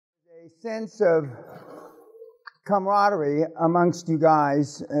sense of camaraderie amongst you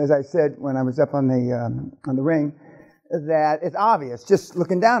guys, as I said when I was up on the ring, that it's obvious just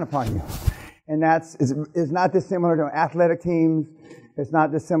looking down upon you. And is not dissimilar to athletic teams. It's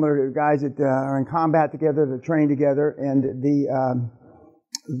not dissimilar to guys that are in combat together, that train together. And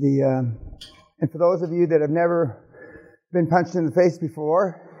and for those of you that have never been punched in the face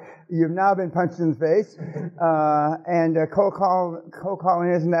before, you've now been punched in the face. And cold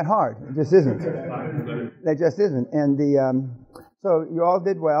calling isn't that hard. It just isn't. It just isn't. And so you all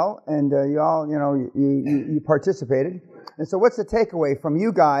did well, and you all, you participated. And so what's the takeaway from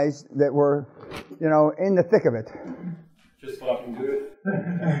you guys that were, in the thick of it? Just fucking do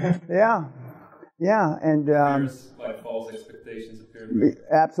it. Yeah. And there's like false expectations appear.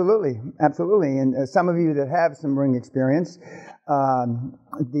 Absolutely. And some of you that have some ring experience,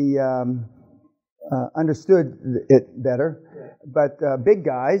 understood it better. But big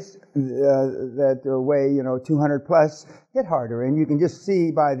guys that weigh 200 plus hit harder, and you can just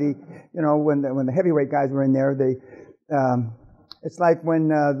see by the when the heavyweight guys were in there, they it's like when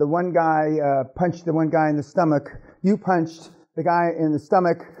the one guy punched the one guy in the stomach. You punched the guy in the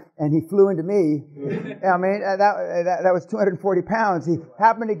stomach, and he flew into me. I mean, that was 240 pounds. He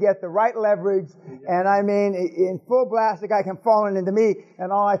happened to get the right leverage, and I mean, in full blast, the guy came falling into me,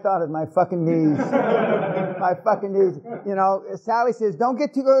 and all I thought is my fucking knees. My fucking knees. Sally says, don't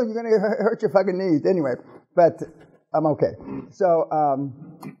get too good, you're going to hurt your fucking knees. Anyway, but I'm okay. So,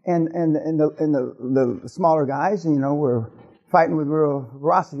 and the smaller guys, were fighting with real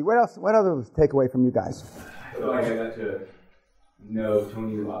ferocity. What else? What other takeaway from you guys? I feel like I got to know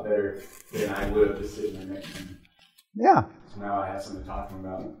Tony a lot better than I would have just sitting there next to him. Yeah. So now I have something to talk to him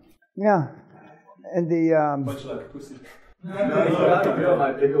about. Yeah. And much like a pussy.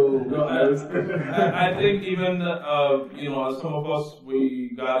 My big old nose. I think even some of us,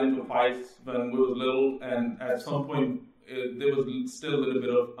 we got into fights when we was little, and at some point there was still a little bit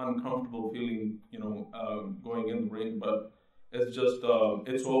of uncomfortable feeling, going in the ring, but it's just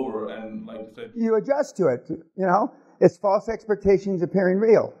it's over, and like I said, you adjust to it. It's false expectations appearing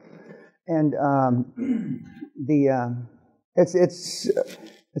real, and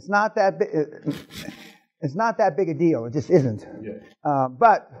it's not that big. It's not that big a deal. It just isn't. Yeah.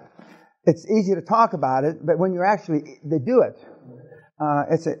 But it's easy to talk about it. But when they do it,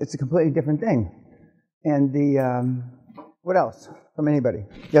 it's a completely different thing. And what else from anybody?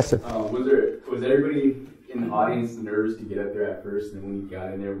 Yes, sir. Was everybody in the audience nervous to get up there at first, and then when you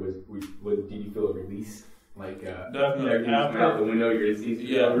got in there, did you feel a release? Like definitely after out the window, you're gonna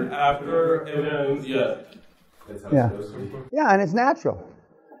see. After it was That's how it's supposed to be. Yeah, and it's natural.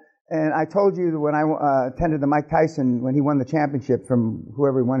 And I told you when I attended the Mike Tyson, when he won the championship from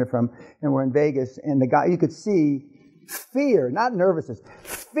whoever he won it from, and we're in Vegas, and the guy, you could see fear, not nervousness,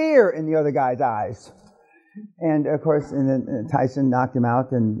 fear in the other guy's eyes. And of course, and then Tyson knocked him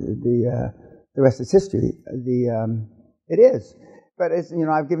out, and the rest is history. It is. But it's,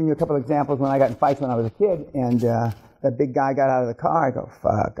 I've given you a couple of examples when I got in fights when I was a kid, and that big guy got out of the car. I go,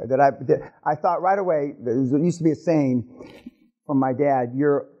 fuck. I thought right away, there used to be a saying from my dad,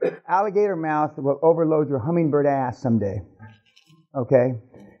 your alligator mouth will overload your hummingbird ass someday. Okay?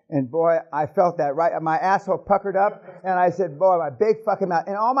 And boy, I felt that right. My asshole puckered up, and I said, boy, my big fucking mouth.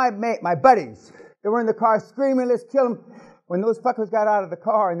 And all my buddies, they were in the car screaming, let's kill him. When those fuckers got out of the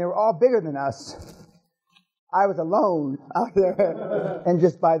car, and they were all bigger than us, I was alone out there. And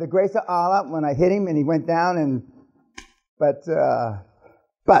just by the grace of Allah, when I hit him and he went down, but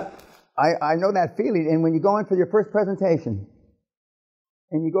I know that feeling. And when you go in for your first presentation,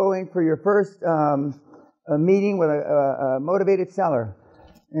 and you go in for your first meeting with a motivated seller,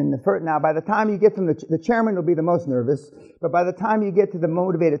 and now by the time you get from the chairman will be the most nervous, but by the time you get to the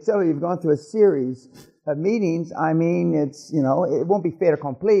motivated seller, you've gone through a series of meetings. I mean, it's, it won't be fait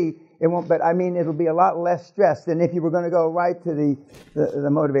accompli. It won't, but I mean, it'll be a lot less stress than if you were going to go right to the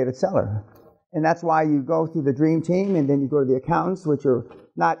motivated seller. And that's why you go through the dream team, and then you go to the accountants, which are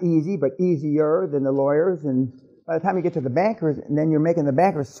not easy, but easier than the lawyers. And by the time you get to the bankers, and then you're making the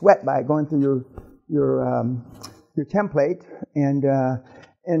bankers sweat by going through your template, and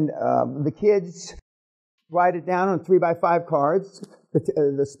the kids write it down on 3x5 cards,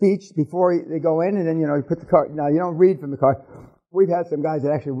 the speech before they go in, and then you put the card. Now you don't read from the card. We've had some guys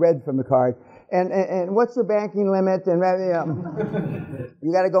that actually read from the card. And what's your banking limit? And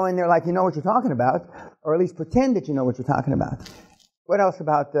you got to go in there like you know what you're talking about, or at least pretend that you know what you're talking about. What else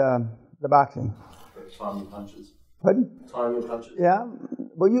about the boxing? Time your punches. Pardon? Time your punches. Yeah.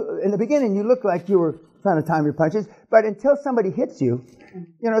 Well, in the beginning, you looked like you were trying to time your punches, but until somebody hits you,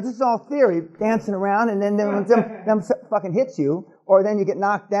 this is all theory, dancing around, and then when them fucking hits you, or then you get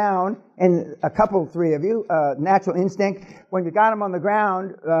knocked down, and three of you, natural instinct, when you got him on the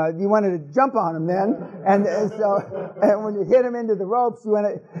ground, you wanted to jump on him then, and when you hit him into the ropes, you want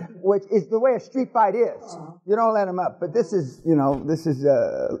to, which is the way a street fight is. You don't let him up, but this is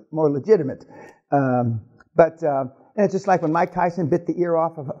more legitimate. And it's just like when Mike Tyson bit the ear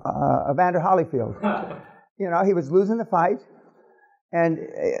off of Evander Holyfield. He was losing the fight, and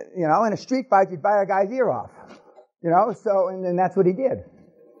in a street fight, you'd bite a guy's ear off. And then that's what he did.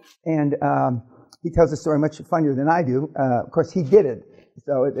 And he tells the story much funnier than I do. Of course, he did it,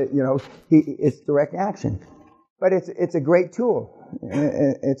 so it's direct action. But it's a great tool.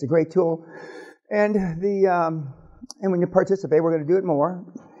 It's a great tool, and when you participate, we're going to do it more.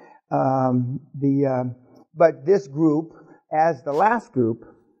 But this group, as the last group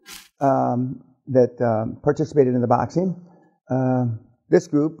that participated in the boxing, this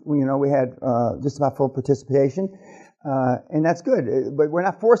group, we had just about full participation, and that's good. But we're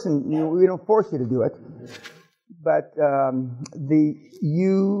not forcing we don't force you to do it. But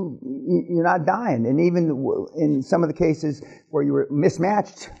you're not dying, and even in some of the cases where you were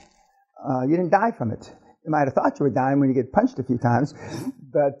mismatched, you didn't die from it. You might have thought you were dying when you get punched a few times,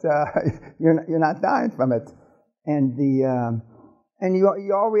 but you're not dying from it. And you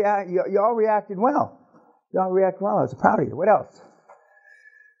all reacted well. You all reacted well. I was proud of you. What else?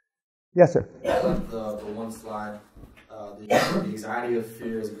 Yes, sir. The one slide. The anxiety of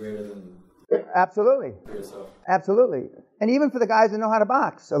fear is greater than. Absolutely. Absolutely. And even for the guys that know how to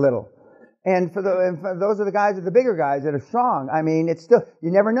box a little, and for those are the guys that are the bigger guys that are strong. I mean, it's still,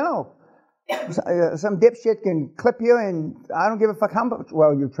 you never know. Some dipshit can clip you, and I don't give a fuck how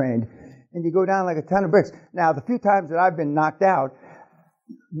well you're trained, and you go down like a ton of bricks. Now, the few times that I've been knocked out,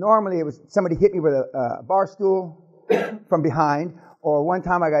 normally it was somebody hit me with a bar stool from behind, or one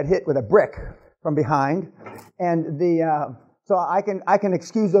time I got hit with a brick from behind, and so I can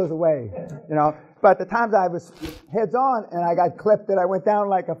excuse those away, But the times I was heads on and I got clipped and I went down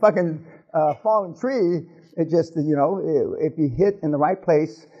like a fucking fallen tree, it just, if you hit in the right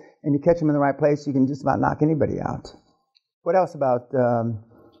place, and you catch them in the right place, you can just about knock anybody out. What else about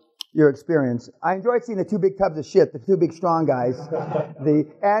your experience? I enjoyed seeing the two big tubs of shit, the two big strong guys.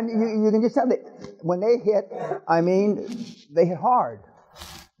 And you can just tell that when they hit, they hit hard.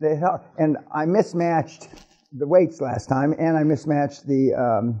 They hit hard. And I mismatched the weights last time, and I mismatched the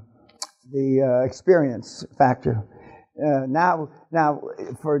experience factor. Now,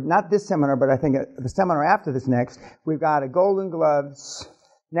 for not this seminar, but I think the seminar after this next, we've got a Golden Gloves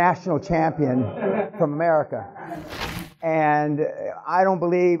national champion from America. And I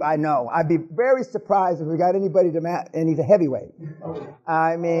know. I'd be very surprised if we got anybody and he's a heavyweight.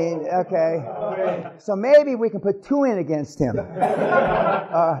 Okay. So maybe we can put 2 in against him.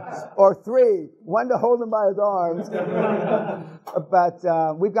 Or 3. 1 to hold him by his arms. But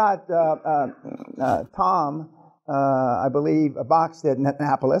we've got Tom, I believe, boxed at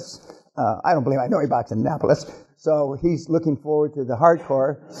Annapolis. I don't believe, I know he boxed in Annapolis. So he's looking forward to the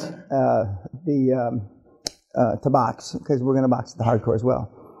hardcore, to box, because we're going to box at the hardcore as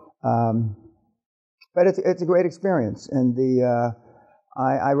well. But it's a great experience, and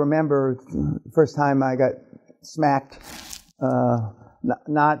I remember the first time I got smacked,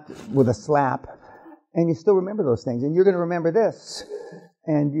 not with a slap, and you still remember those things, and you're going to remember this,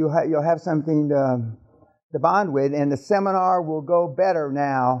 and you'll have something to bond with, and the seminar will go better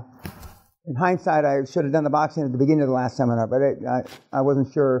now. In hindsight, I should have done the boxing at the beginning of the last seminar, but I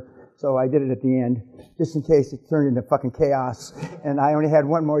wasn't sure, so I did it at the end, just in case it turned into fucking chaos, and I only had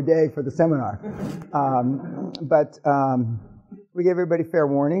 1 more day for the seminar. But we gave everybody fair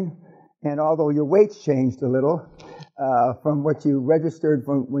warning, and although your weights changed a little from what you registered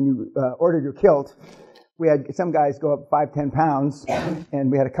from when you ordered your kilt, we had some guys go up 5-10 pounds,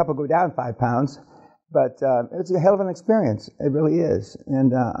 and we had a couple go down 5 pounds. But it's a hell of an experience. It really is.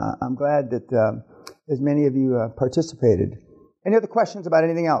 And I'm glad that as many of you participated. Any other questions about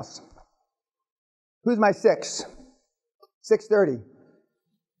anything else? Who's my 6? 6:30.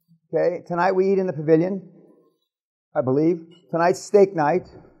 Okay, tonight we eat in the pavilion, I believe. Tonight's steak night.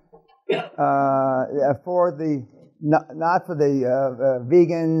 For the, not for the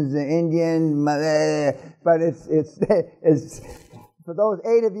vegans, the Indian, but it's for those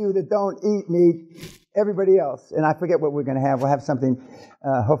 8 of you that don't eat meat, everybody else. And I forget what we're going to have. We'll have something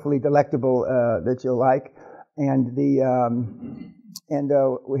hopefully delectable that you'll like. And we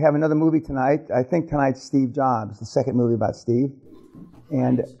have another movie tonight. I think tonight's Steve Jobs, the second movie about Steve.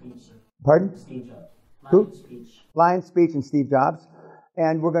 And pardon? Steve Jobs. Who? Lion's Speech and Steve Jobs.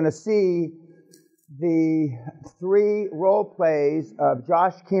 And we're going to see the 3 role plays of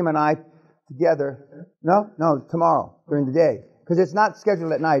Josh Keem and I together. No, tomorrow during the day, because it's not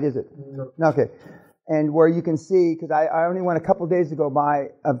scheduled at night, is it? No. Okay. And where you can see, because I only went a couple days to go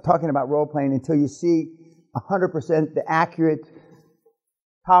by of talking about role playing until you see 100% the accurate,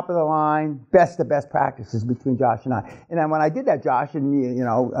 top of the line, best of best practices between Josh and I. And then when I did that, Josh, and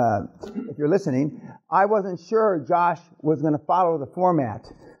if you're listening, I wasn't sure Josh was going to follow the format.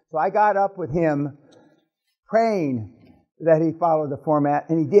 So I got up with him praying that he followed the format,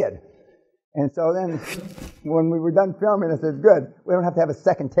 and he did. And so then when we were done filming, I said, good, we don't have to have a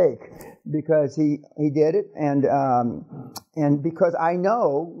second take, because he did it, and because I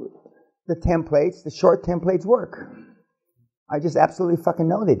know the templates, the short templates work. I just absolutely fucking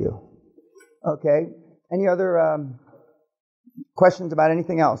know they do. Okay. Any other questions about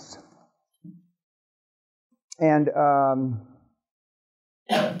anything else? And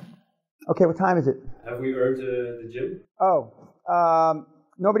okay, what time is it? Have we earned the gym?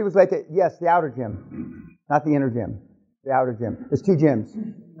 Nobody was late. Yes, the outer gym, not the inner gym. The outer gym. There's 2 gyms.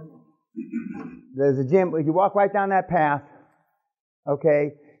 There's a gym. You walk right down that path.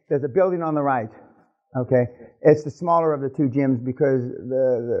 Okay. There's a building on the right. Okay. It's the smaller of the 2 gyms because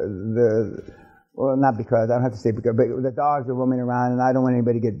well, not because, I don't have to say because, but the dogs are roaming around and I don't want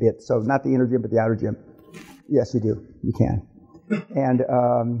anybody to get bit. So not the inner gym, but the outer gym. Yes, you do. You can.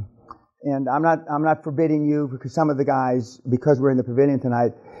 And I'm not forbidding you, because some of the guys, because we're in the pavilion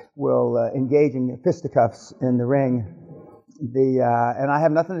tonight, will engage in fisticuffs in the ring. And I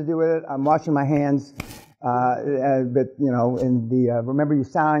have nothing to do with it. I'm washing my hands. But remember you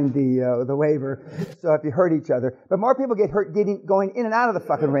signed the waiver, so if you hurt each other. But more people get hurt going in and out of the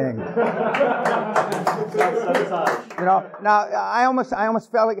fucking ring. Now I almost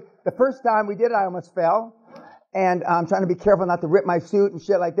fell. The first time we did it, I almost fell. And I'm trying to be careful not to rip my suit and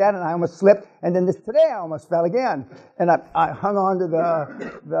shit like that, and I almost slipped. And then today I almost fell again. And I hung on to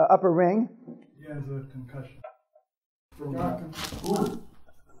the upper ring. He has a concussion.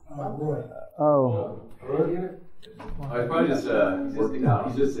 Roy. Oh. I probably just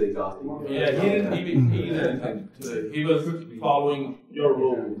he's just exhausted. Yeah, he didn't even eat anything today. He was following your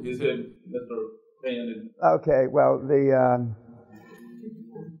rule. He said, Mr. Peña. Okay, well,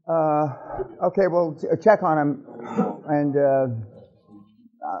 okay, well, check on him, and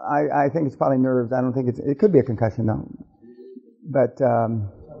I think it's probably nerves. I don't think it could be a concussion, though. But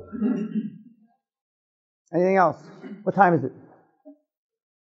anything else? What time is it?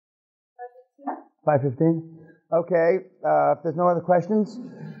 5:15? Okay, if there's no other questions,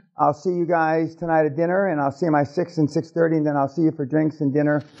 I'll see you guys tonight at dinner, and I'll see you by 6 and 6:30, and then I'll see you for drinks and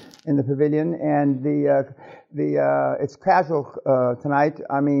dinner in the pavilion. And it's casual tonight.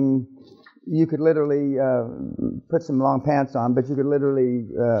 I mean, you could literally put some long pants on, but you could literally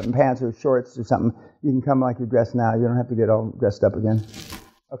pants or shorts or something. You can come like you're dressed now. You don't have to get all dressed up again.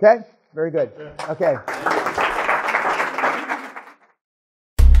 Okay? Very good. Okay.